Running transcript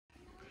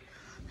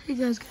Hey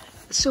guys,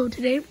 so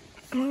today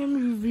I'm going to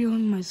be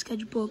reviewing my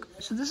sketchbook.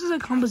 So this is a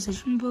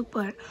composition book,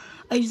 but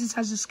I use this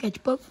as a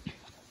sketchbook.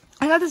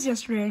 I got this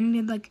yesterday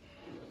and I did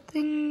I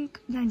think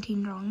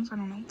 19 drawings, I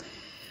don't know.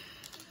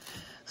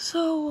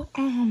 So,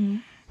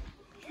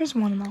 here's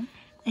one of them.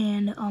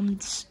 And,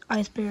 it's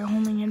Ice Bear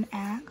holding an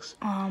axe.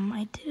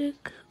 I did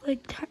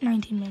like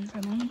 19 minutes,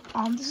 I think.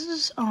 This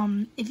is,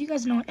 if you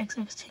guys know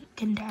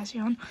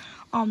XXXTentacion,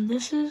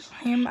 this is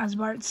him as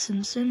Bart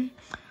Simpson.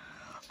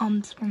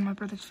 It's one of my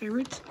brother's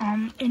favorites.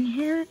 And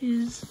here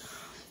is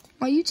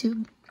my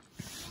YouTube.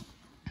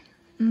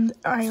 And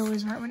I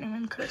always write my name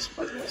in cursive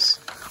like this.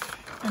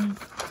 And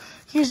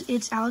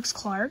it's Alex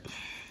Clark.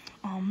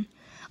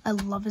 I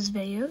love his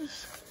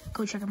videos.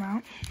 Go check him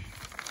out.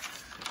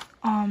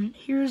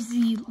 Here's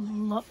the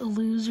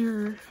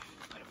loser.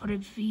 I put a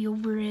V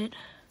over it.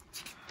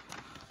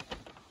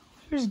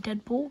 Here's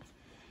Deadpool.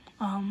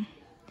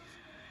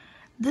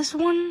 This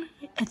one,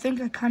 I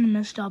think I kind of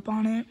messed up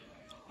on it.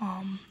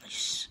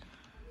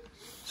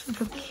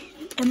 Super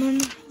cute. And then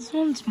this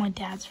one's my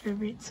dad's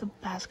favorite. It's a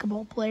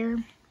basketball player.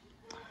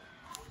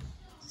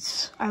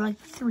 I like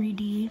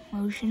 3D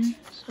motion,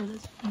 so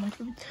that's one of my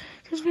favorites.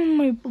 Here's one of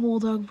my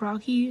bulldog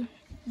Rocky.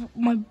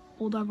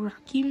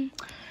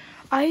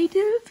 I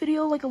did a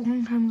video like a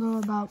long time ago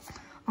about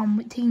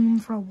taking him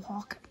for a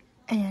walk,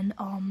 and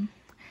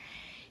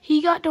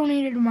he got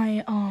donated to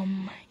my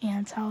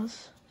aunt's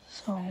house.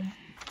 So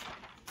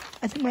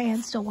I think my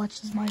aunt still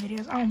watches my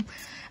videos.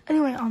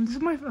 Anyway, this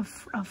is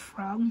a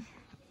frog.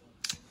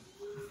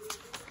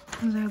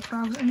 I have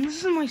frogs, and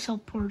this is my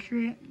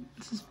self-portrait.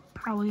 This is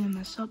probably a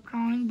messed up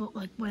drawing, but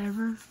like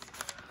whatever.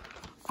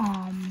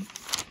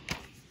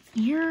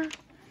 Here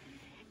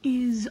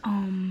is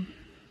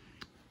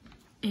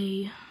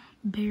a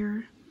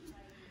bear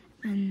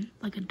and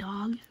like a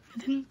dog, I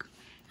think.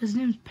 His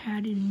name's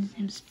Patty and his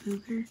name's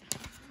Spooker.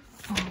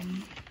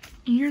 And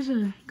here's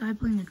a guy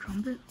playing a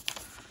trumpet.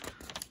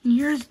 And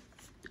here's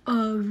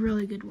a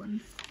really good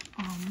one.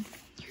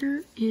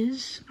 Here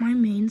is my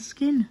main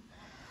skin.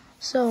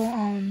 So,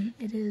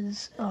 it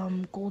is,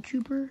 Gold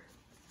Trooper.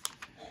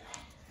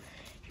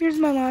 Here's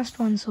my last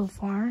one so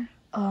far.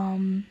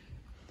 My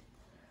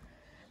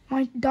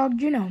dog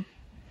Juno.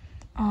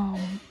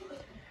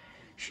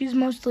 She's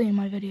mostly in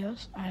my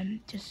videos.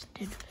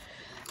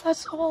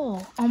 That's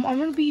all. I'm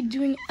gonna be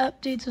doing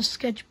updates of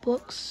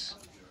sketchbooks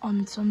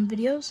on some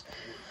videos.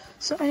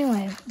 So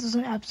anyway, this is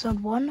episode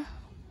 1.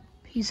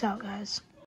 Peace out, guys.